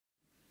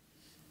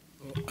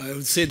I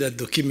would say that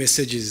the key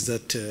message is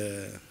that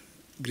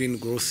green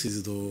growth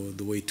is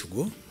the way to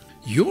go.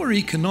 Your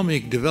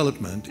economic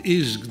development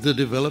is the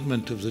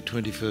development of the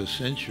 21st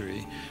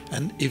century,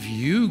 and if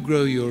you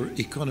grow your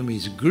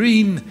economies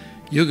green,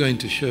 you're going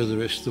to show the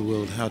rest of the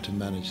world how to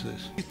manage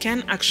this. You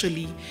can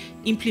actually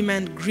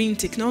implement green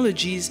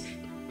technologies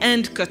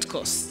and cut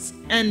costs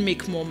and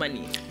make more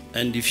money.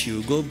 And if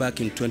you go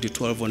back in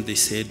 2012 when they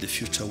said the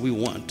future we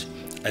want,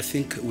 I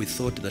think we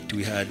thought that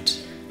we had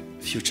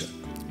future,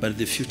 but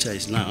the future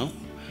is now.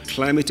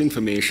 Climate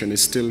information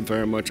is still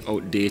very much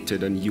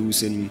outdated and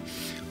using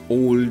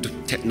old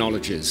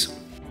technologies.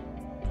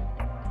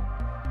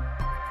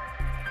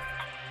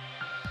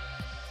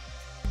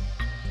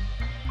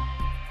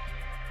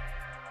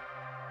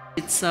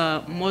 It's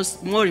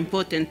more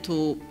important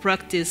to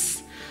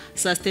practice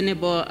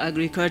sustainable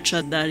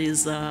agriculture that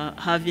is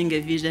having a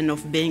vision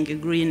of being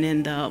green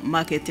and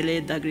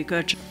market-led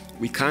agriculture.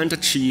 We can't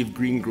achieve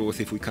green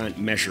growth if we can't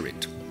measure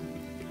it.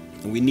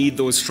 We need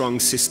those strong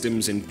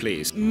systems in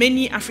place.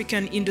 Many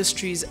African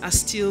industries are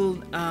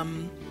still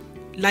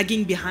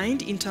lagging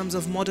behind in terms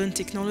of modern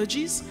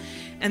technologies,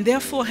 and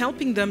therefore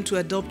helping them to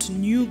adopt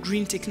new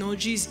green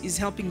technologies is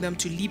helping them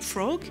to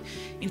leapfrog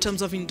in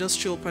terms of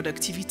industrial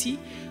productivity,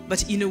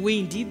 but in a way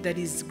indeed that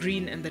is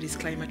green and that is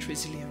climate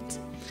resilient.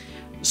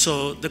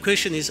 So the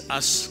question is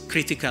as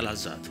critical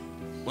as that.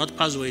 What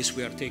pathways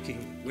we are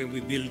taking when we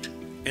build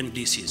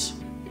NDCs?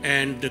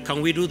 And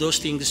can we do those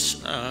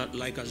things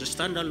like as a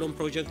standalone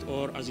project,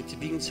 or as it's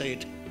being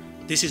said,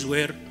 this is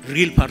where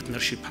real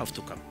partnership have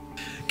to come.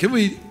 Can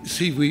we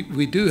see,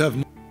 we do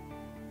have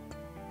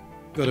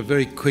got a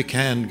very quick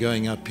hand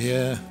going up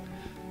here.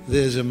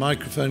 There's a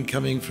microphone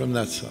coming from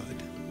that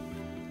side.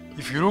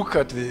 If you look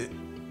at the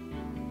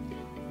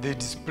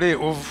display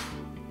of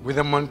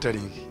weather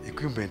monitoring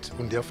equipment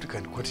on the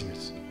African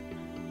continent,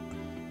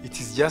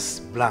 it is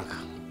just blank.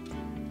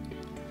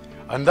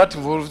 And that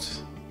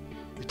involves,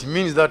 it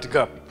means that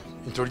gap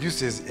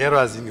introduces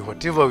errors in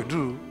whatever we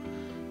do,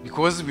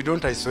 because we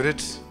don't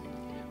isolate,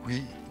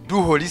 we do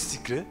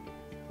holistically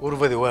all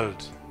over the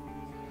world.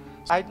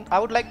 I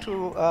would like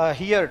to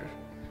hear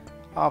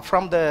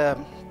from the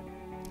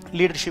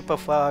leadership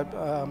of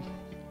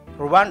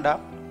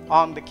Rwanda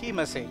on the key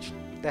message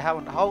they have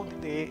and how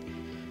they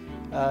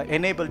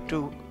enable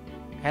to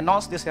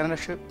enhance this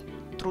ownership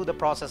through the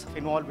process of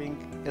involving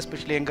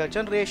especially younger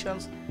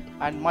generations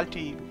and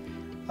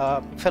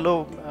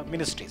fellow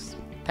ministries.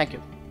 Thank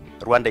you.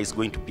 Rwanda is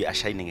going to be a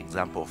shining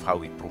example of how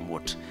we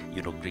promote,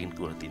 green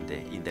growth in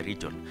the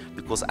region,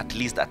 because at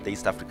least at the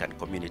East African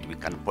community we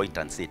can point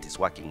and say it is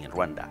working in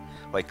Rwanda.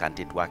 Why can't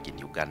it work in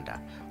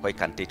Uganda? Why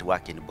can't it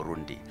work in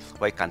Burundi?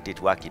 Why can't it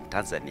work in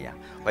Tanzania?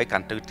 Why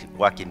can't it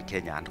work in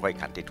Kenya? And why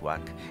can't it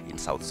work in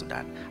South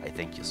Sudan? I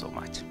thank you so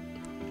much.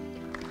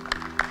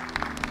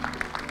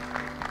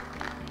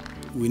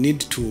 We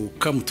need to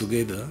come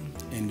together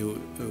and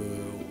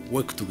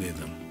work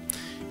together,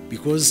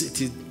 because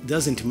it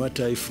doesn't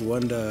matter if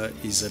Rwanda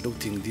is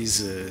adopting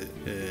this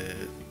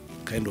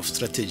kind of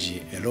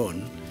strategy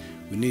alone.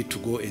 We need to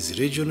go as a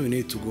region, we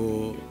need to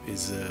go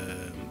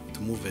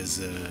to move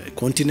as a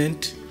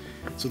continent,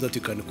 so that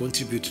we can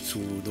contribute to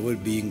the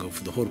well-being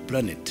of the whole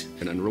planet.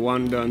 And in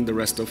Rwanda and the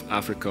rest of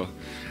Africa,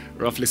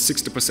 roughly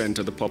 60%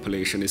 of the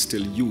population is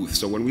still youth.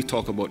 So when we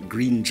talk about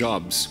green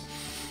jobs,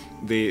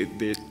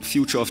 the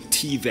future of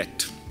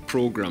TVET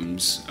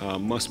programs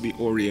must be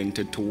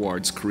oriented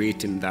towards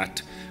creating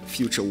that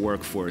future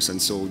workforce.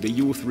 And so the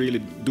youth really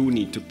do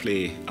need to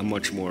play a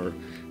much more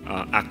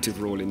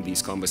active role in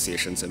these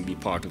conversations and be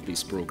part of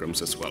these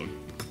programs as well.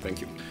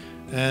 Thank you.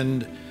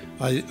 And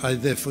I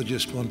therefore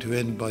just want to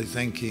end by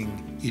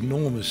thanking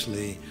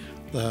enormously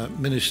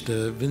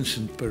Minister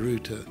Vincent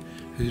Biruta,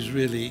 who's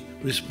really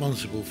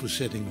responsible for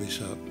setting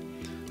this up.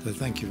 So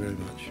thank you very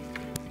much.